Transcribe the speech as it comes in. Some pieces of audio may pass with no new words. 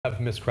Have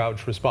Ms.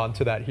 Crouch respond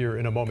to that here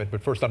in a moment.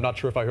 But first, I'm not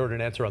sure if I heard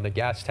an answer on the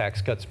gas tax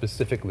cut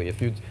specifically,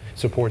 if you'd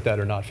support that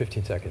or not.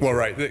 15 seconds. Well,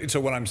 right. So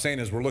what I'm saying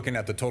is we're looking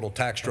at the total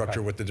tax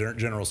structure with the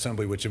General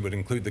Assembly, which would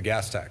include the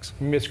gas tax.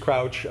 Ms.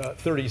 Crouch,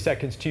 30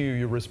 seconds to you.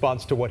 Your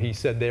response to what he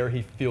said there,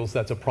 he feels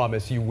that's a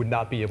promise you would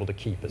not be able to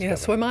keep.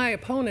 Yes, well, my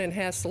opponent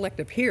has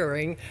selective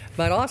hearing,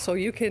 but also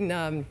you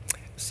can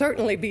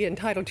certainly be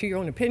entitled to your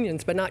own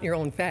opinions, but not your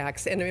own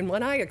facts. And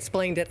when I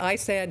explained it, I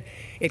said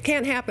it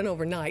can't happen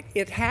overnight.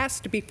 It has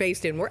to be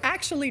phased in. We're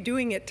actually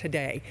doing it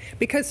today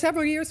because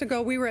several years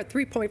ago we were at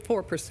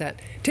 3.4%.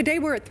 Today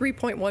we're at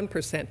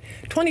 3.1%.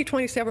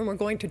 2027 we're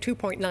going to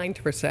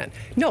 2.9%.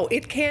 No,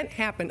 it can't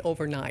happen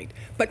overnight,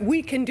 but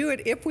we can do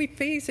it if we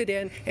phase it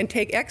in and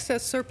take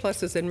excess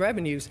surpluses and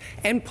revenues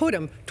and put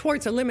them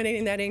towards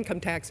eliminating that income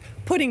tax,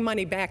 putting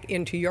money back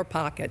into your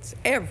pockets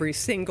every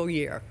single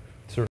year.